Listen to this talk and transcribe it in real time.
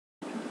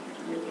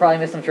probably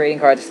missed some trading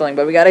cards or something,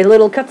 but we got a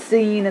little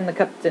cutscene, and the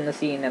cut in the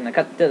scene, and the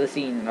cut to the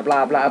scene,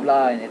 blah blah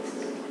blah, and it's,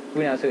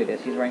 who knows who it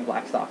is. She's wearing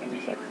black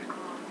stockings. That's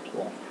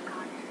cool.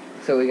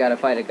 So we gotta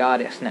fight a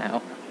goddess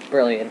now.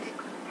 Brilliant.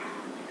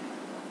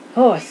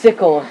 Oh, a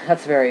sickle.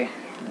 That's a very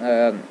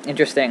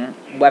interesting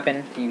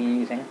weapon to be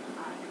using.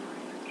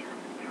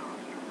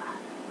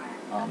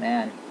 Oh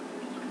man,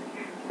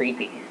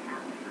 creepy.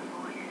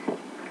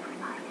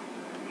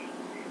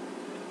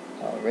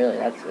 Oh really?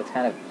 That's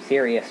kind of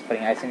serious.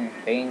 Putting ice in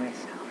veins.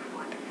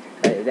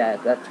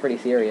 That's pretty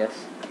serious.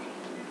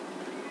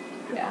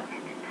 Yeah.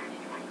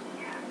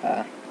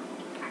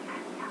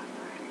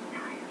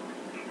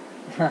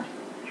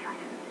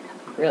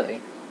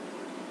 Really?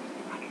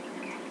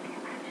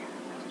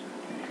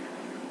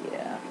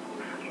 Yeah.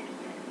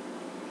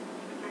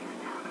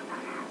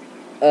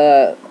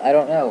 I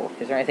don't know.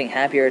 Is there anything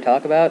happier to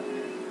talk about?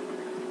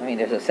 I mean,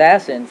 there's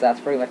assassins.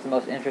 That's pretty much the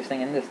most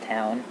interesting in this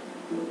town.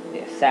 The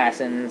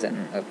assassins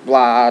and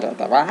blah, blah,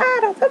 blah, blah. I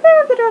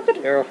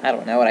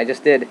don't know what I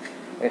just did.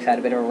 I just had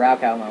a bit of a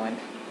Raukow moment.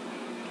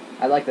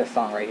 I like this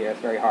song right here. It's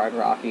very hard,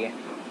 rocky.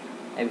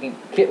 And we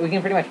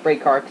can pretty much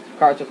break cards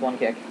with one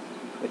kick,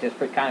 which is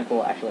kind of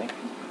cool, actually.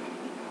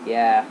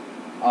 Yeah.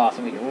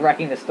 Awesome. We're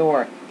wrecking the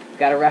store.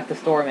 Gotta wreck the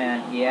store,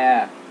 man.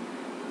 Yeah.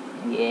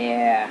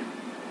 Yeah.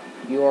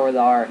 You are with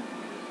our...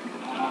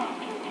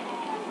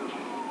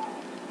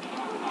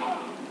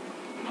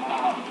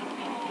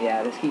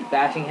 Yeah, just keep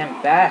bashing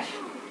him. Bash!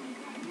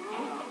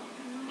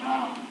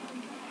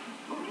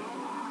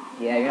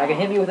 Yeah, you're not gonna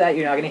hit me with that.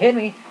 You're not gonna hit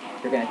me.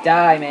 You're gonna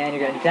die, man.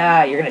 You're gonna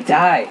die. You're gonna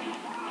die.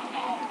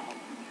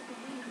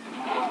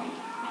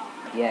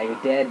 Yeah,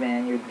 you're dead,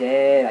 man. You're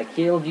dead. I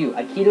killed you.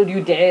 I killed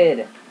you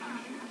dead.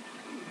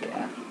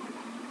 Yeah.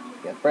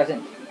 Yeah,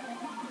 present.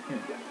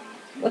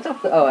 What's up?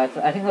 Oh, I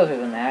think those are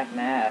the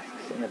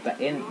masks in the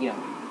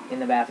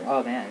bathroom.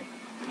 Oh man.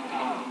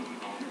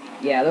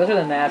 Yeah, those are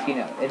the masks, in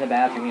the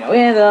bathroom.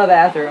 In the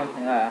bathroom.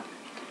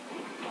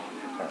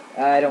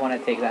 I don't want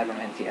to take that from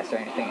NCS or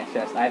anything. It's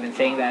just I've been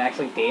saying that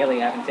actually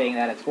daily. I've been saying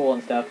that at school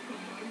and stuff.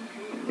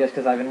 Just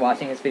because I've been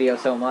watching his videos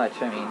so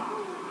much. I mean,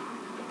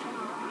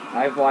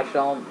 I've watched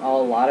a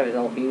lot of his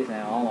LPs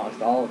now.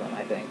 Almost all of them,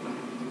 I think.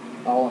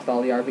 Almost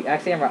all the RP.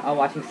 Actually, I'm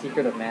watching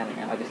Secret of Mana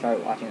now. I just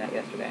started watching that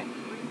yesterday.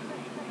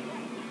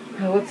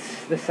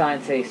 What's the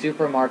sign say?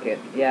 Supermarket.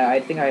 Yeah, I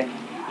think I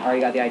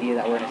already got the idea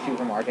that we're in a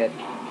supermarket.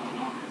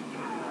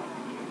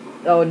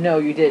 Oh no,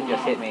 you didn't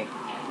just hit me.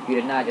 You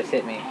did not just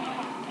hit me.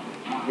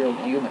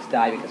 You must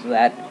die because of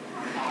that.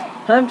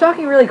 I'm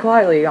talking really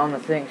quietly on the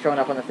thing, showing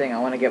up on the thing. I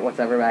want to get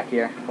whatever's back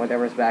here.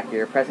 Whatever's back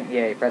here. Present,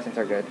 yay, presents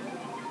are good.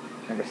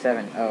 Number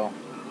 7. Oh.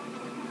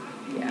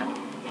 Yeah.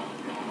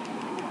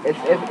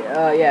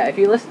 If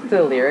you listen to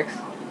the lyrics,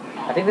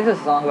 I think this is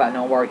a song about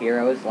no more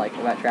heroes, like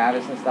about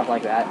Travis and stuff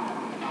like that.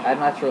 I'm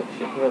not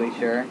really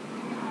sure,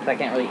 because I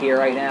can't really hear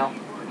right now.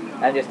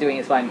 I'm just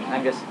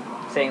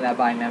saying that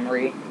by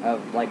memory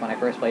of like when I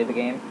first played the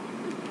game,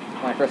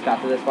 when I first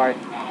got to this part.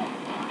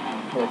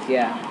 But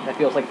yeah, that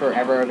feels like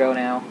forever ago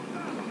now.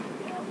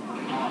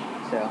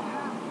 So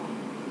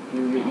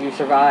you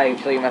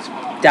survive, so you must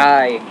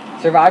die.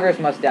 Survivors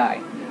must die.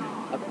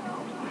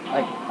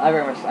 Like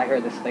I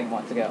heard this thing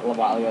once ago, a little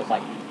while ago. It's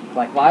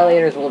like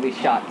violators will be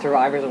shot,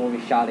 survivors will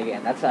be shot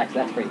again. That's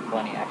pretty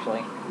funny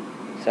actually.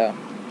 So.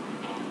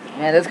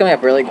 Man, that's coming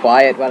up really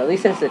quiet, but at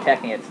least it's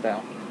detecting it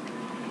still.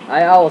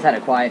 I always had a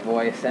quiet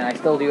voice, and I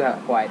still do have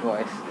a quiet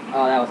voice.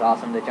 Oh, that was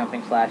awesome, the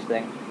jumping slash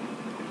thing.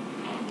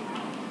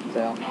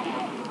 So,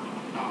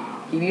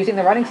 keep using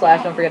the running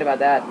slash, don't forget about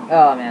that.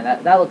 Oh man,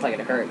 that looks like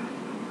it hurt.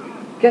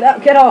 Get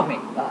off me!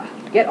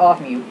 Get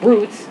off me, you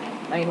brutes!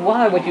 I mean,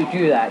 why would you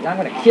do that? I'm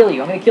gonna kill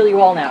you. I'm gonna kill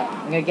you all now.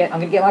 I'm gonna get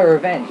my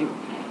revenge.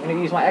 I'm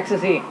gonna use my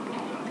ecstasy.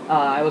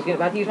 I was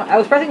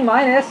pressing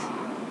minus.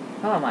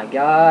 Oh my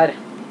god.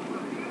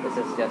 This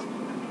is just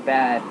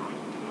bad.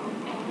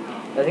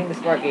 I think this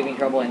part gave me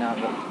trouble in the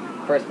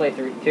first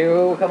playthrough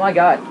too. Come on,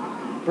 God.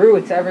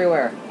 Brutes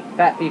everywhere.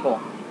 Fat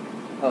people.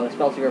 Oh, the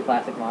Spellseeker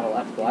plastic model.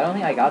 That's cool. I don't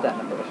think I got that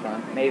in the first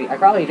run. Maybe. I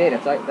probably did.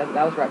 That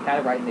was kind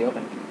of right in the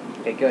open.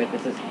 Okay, good.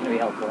 This is going to be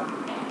helpful.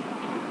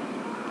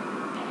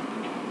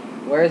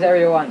 Where is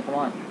everyone? Come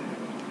on.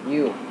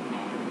 You.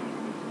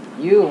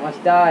 You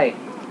must die.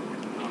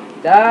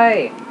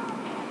 Die!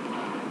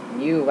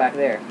 You back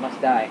there must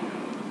die.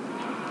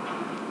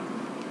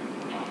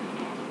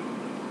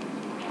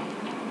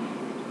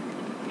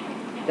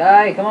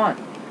 Die, come on.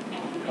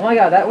 Oh my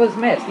god, that was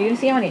missed. You didn't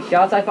see how many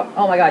shots I fought?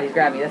 Oh my god, he's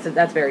grabbed me.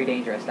 That's very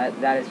dangerous.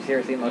 That is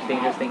seriously the most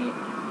dangerous thing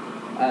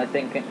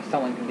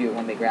someone can do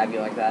when they grab you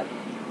like that.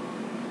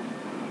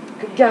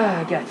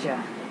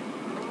 Gotcha.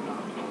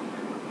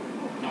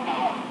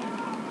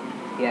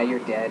 Yeah, you're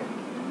dead.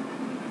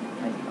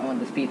 I want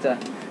this pizza.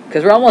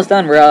 Because we're almost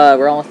done.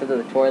 We're almost to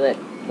the toilet.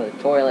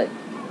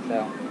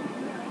 So.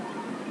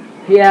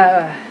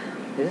 Yeah.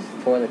 Is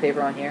this toilet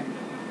paper on here?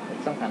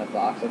 It's some kind of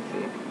box. Let's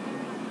see.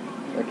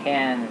 Or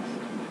cans.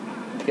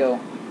 Let's go.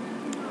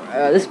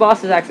 This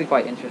boss is actually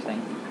quite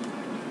interesting.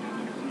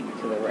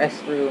 To the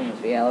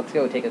restrooms. Yeah, let's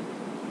go take a...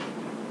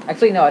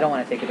 Actually, no, I don't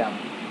want to take it down.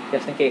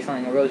 just in case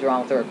something goes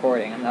wrong with the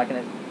recording.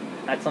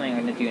 That's something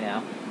I'm gonna do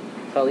now.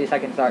 So at least I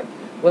can start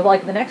with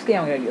like the next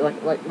game I'm gonna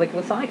do. Like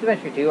with Sonic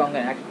Adventure 2,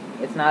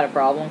 it's not a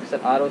problem because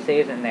it auto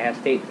saves and it has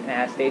stages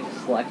to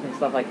select and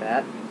stuff like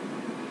that.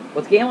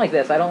 With a game like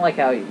this, I don't like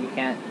how you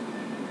can't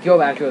go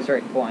back to a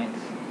certain point.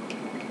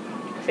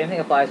 Same thing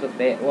applies with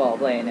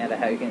Bayonetta,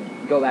 how you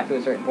can go back to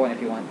a certain point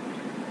if you want.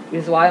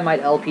 This is why I might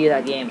LP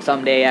that game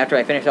someday after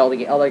I finish all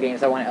the other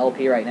games I want to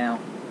LP right now.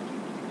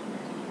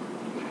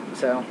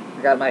 So,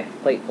 I got my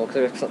plate full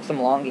because there's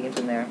some long games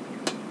in there.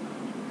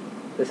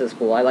 This is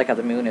cool. I like how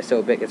the moon is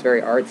so big. It's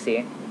very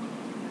artsy.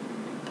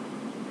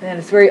 And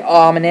it's very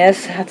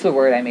ominous. That's the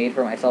word I made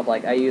for myself.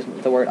 Like, I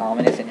used the word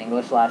ominous in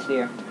English last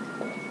year.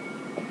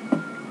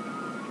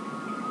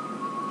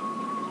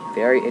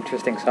 Very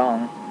interesting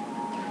song.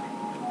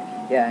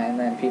 Yeah, and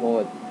then people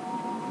would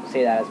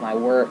say that as my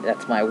word,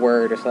 that's my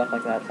word, or stuff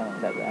like that. Someone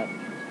said that.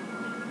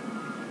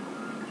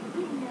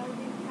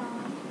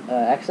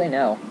 Actually,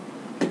 no.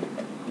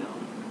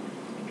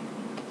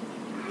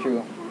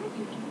 True.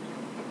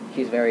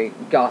 She's very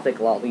gothic,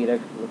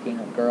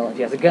 lolita-looking girl, and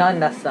she has a gun.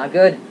 That's not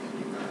good.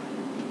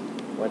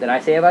 What did I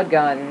say about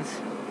guns?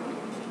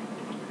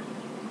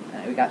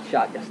 We got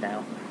shot just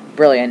now.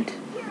 Brilliant.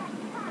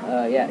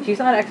 Yeah, she's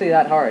not actually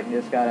that hard. You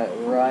just gotta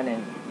run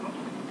and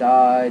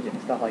dodge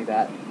and stuff like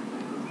that.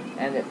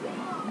 And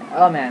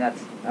oh man,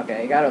 that's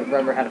okay. You gotta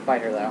remember how to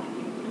fight her though.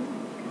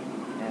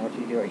 And what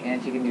she's doing,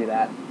 and she can do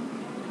that.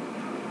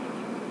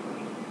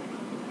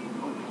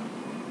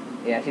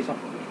 Yeah, she's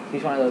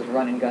one of those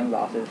run and gun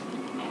bosses.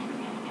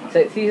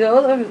 So see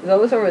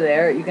those over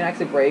there, you can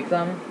actually break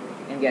them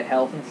and get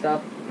health and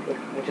stuff,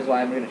 which is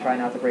why I'm gonna try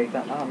not to break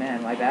them. Oh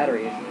man, my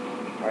batteries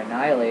are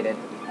annihilated.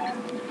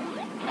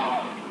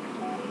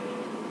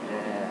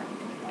 Yeah.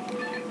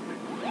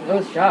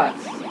 Those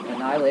shots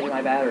annihilated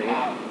my battery.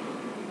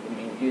 Didn't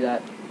mean to do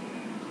that.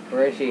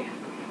 Where is she?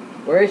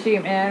 Where is she,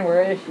 man?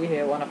 Where is she?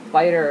 I want to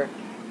fight her.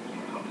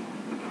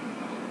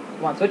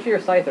 Come on, switch to your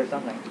scythe or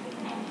something.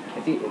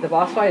 The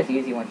boss fight is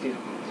easy once you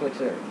switch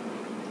her.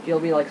 She'll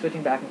be like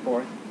switching back and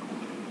forth.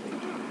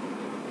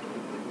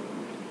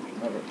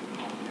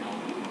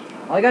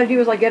 All I gotta do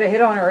is like get a hit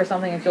on her or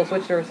something and she'll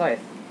switch to her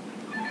scythe.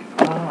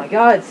 Oh my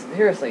god,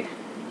 seriously.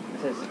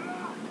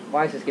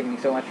 Why is this giving me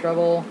so much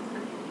trouble?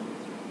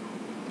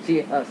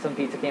 See, some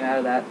pizza came out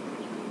of that.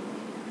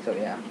 So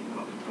yeah.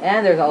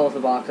 And there's always the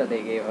box that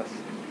they gave us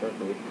for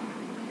food.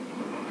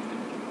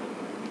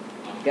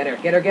 Get her,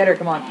 get her, get her,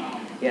 come on.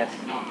 Yes.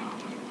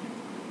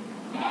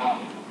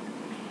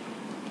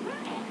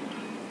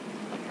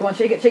 Come on,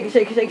 shake it, shake it,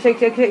 shake it, shake it, shake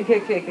it, shake it,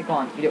 shake it, shake it, come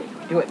on, you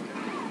do it.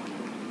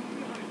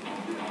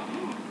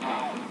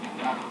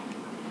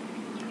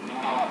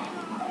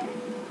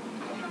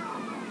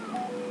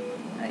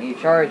 And you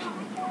charge.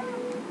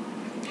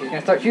 She's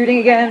gonna start shooting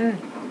again.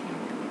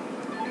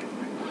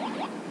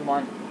 Come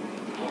on.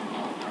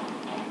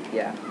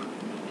 Yeah.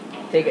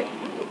 Take it.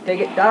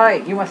 Take it. Die.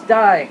 You must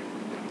die.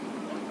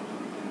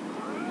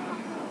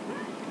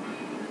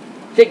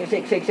 Shake it,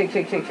 shake, shake, shake,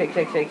 shake, shake, shake,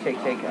 shake, shake, shake,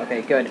 shake.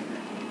 Okay, good.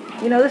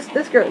 You know,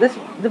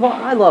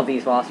 I love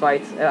these boss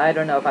fights. I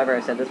don't know if I've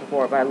ever said this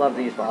before, but I love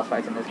these boss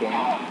fights in this game.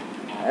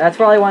 That's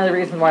probably one of the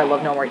reasons why I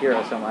love No More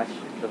Heroes so much.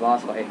 The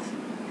boss fights.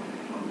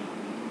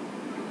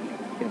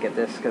 You can get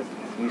this because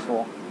it's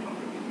useful.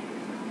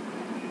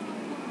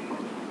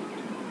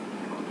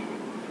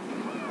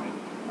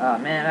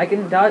 Man, I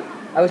can dodge.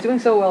 I was doing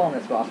so well on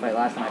this boss fight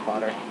last time I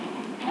fought her.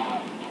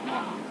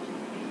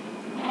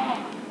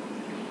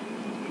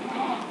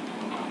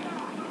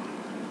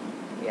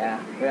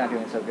 Yeah, we're not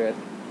doing so good.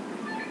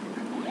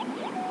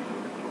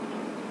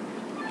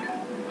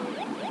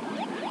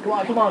 Come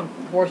on, come on,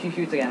 before she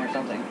shoots again or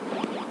something.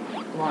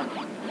 Come on.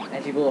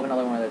 And she blew up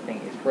another one of those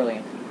thingies.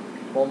 Brilliant.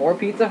 Well, more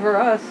pizza for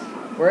us.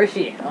 Where is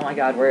she? Oh my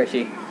god, where is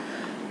she?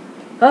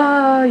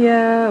 Oh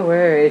yeah,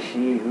 where is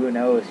she? Who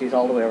knows? She's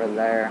all the way over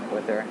there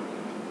with her.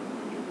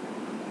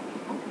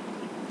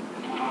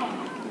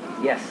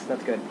 Yes,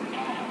 that's good.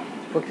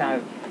 Quick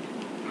time.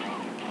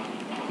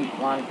 Keep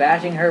on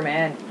bashing her,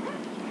 man.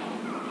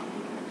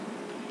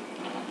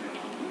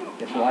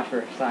 Just watch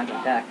for signs of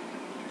attack.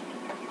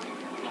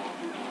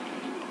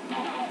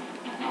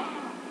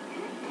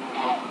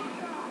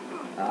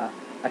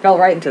 I fell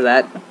right into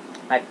that.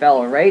 I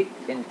fell right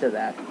into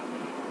that.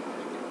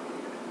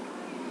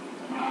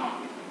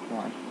 Come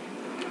on.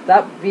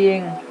 Stop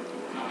being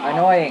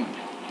annoying,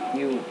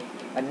 you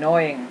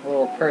annoying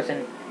little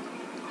person.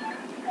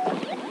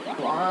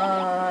 Come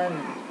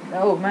on.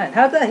 No, man.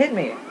 How'd that hit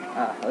me?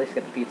 At least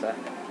get the pizza.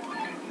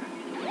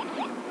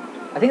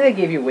 I think they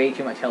gave you way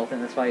too much health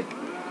in this fight.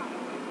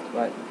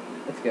 But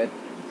it's good.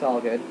 It's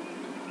all good.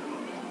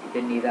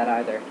 Didn't need that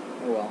either.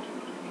 Oh well.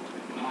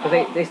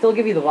 Because they still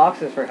give you the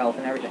boxes for health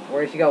and everything.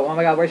 Where'd she go? Oh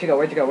my god, where'd she go?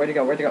 Where'd you go? Where'd you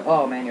go? Where'd you go?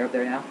 Oh man, you're up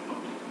there now.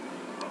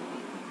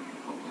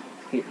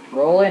 Just keep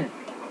rolling.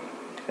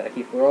 Just gotta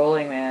keep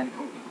rolling, man.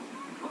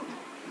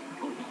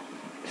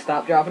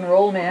 Stop, drop, and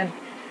roll, man.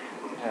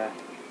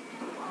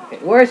 Okay,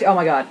 where is she? Oh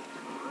my god.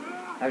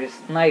 I was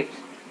just sniped.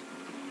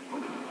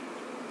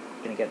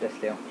 Gonna get this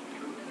too.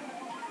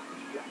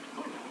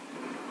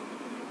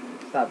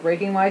 Stop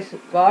breaking my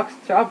box.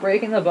 Stop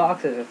breaking the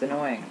boxes. It's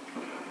annoying.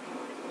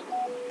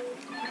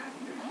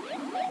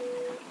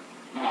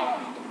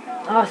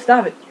 Oh,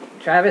 stop it.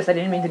 Travis, I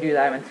didn't mean to do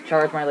that. I meant to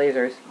charge my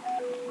lasers.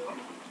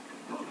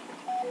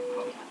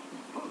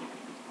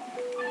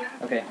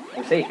 Okay,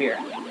 we're safe here.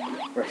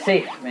 We're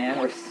safe, man.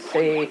 We're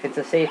safe. It's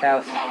a safe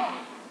house.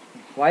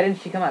 Why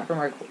didn't she come out from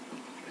her...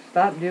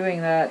 Stop doing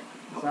that.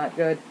 It's not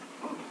good.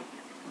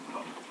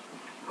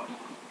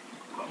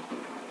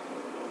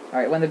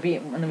 Alright, when the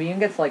beam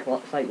gets, like,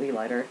 slightly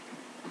lighter,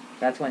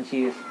 that's when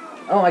she's...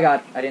 Oh my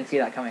god, I didn't see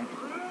that coming.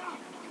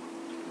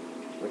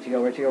 Where'd you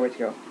go, where'd you go, where'd you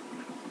go?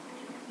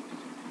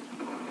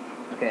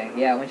 Okay,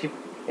 yeah, when she...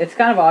 It's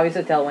kind of obvious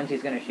to tell when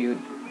she's gonna shoot,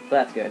 so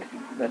that's good.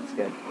 That's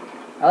good.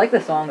 I like the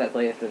song that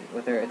plays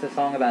with her. It's a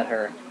song about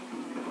her.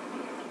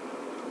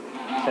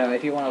 So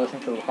if you want to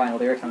listen to the final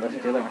lyrics and listen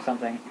to them or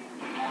something,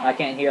 I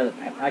can't hear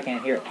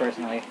it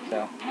personally,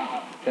 so...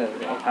 Because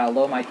of how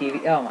low my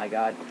TV... Oh my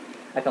god.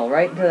 I fell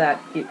right into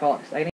that... Keep calling...